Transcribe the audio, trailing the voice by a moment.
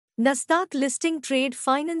Nasdaq listing trade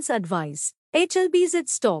finance advice. HLBZ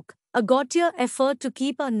stock, a God-tier effort to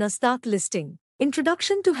keep a Nasdaq listing.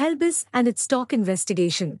 Introduction to Helbiz and its stock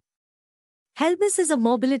investigation. Helbiz is a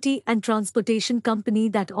mobility and transportation company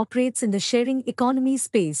that operates in the sharing economy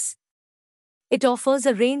space. It offers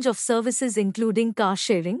a range of services including car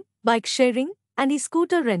sharing, bike sharing, and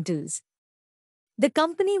e-scooter rentals. The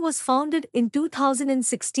company was founded in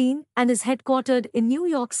 2016 and is headquartered in New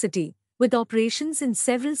York City, with operations in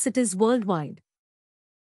several cities worldwide.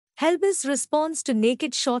 Helbiz responds to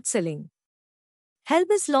naked short selling.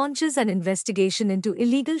 Helbiz launches an investigation into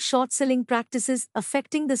illegal short selling practices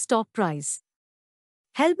affecting the stock price.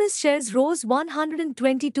 Helbiz shares rose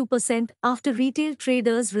 122% after retail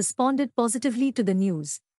traders responded positively to the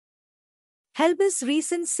news. Helbiz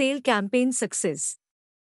recent sale campaign success.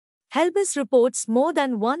 Helbiz reports more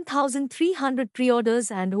than 1,300 pre-orders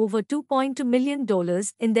and over $2.2 million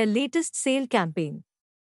in their latest sale campaign.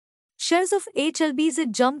 Shares of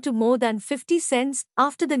HLBZ jumped to more than 50 cents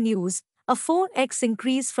after the news, a 4x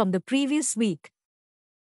increase from the previous week.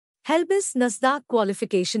 Helbiz Nasdaq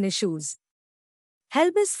qualification issues.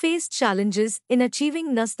 Helbiz faced challenges in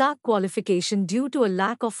achieving Nasdaq qualification due to a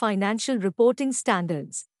lack of financial reporting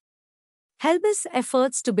standards. Helbiz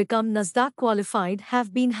efforts to become Nasdaq qualified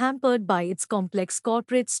have been hampered by its complex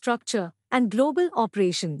corporate structure and global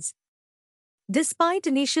operations. Despite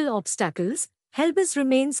initial obstacles, Helbiz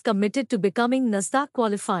remains committed to becoming Nasdaq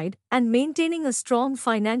qualified and maintaining a strong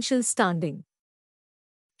financial standing.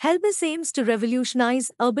 Helbiz aims to revolutionize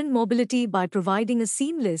urban mobility by providing a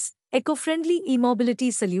seamless, eco-friendly e-mobility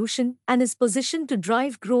solution and is positioned to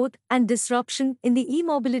drive growth and disruption in the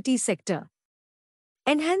e-mobility sector.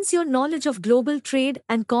 Enhance your knowledge of global trade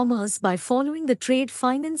and commerce by following the trade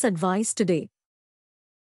finance advice today.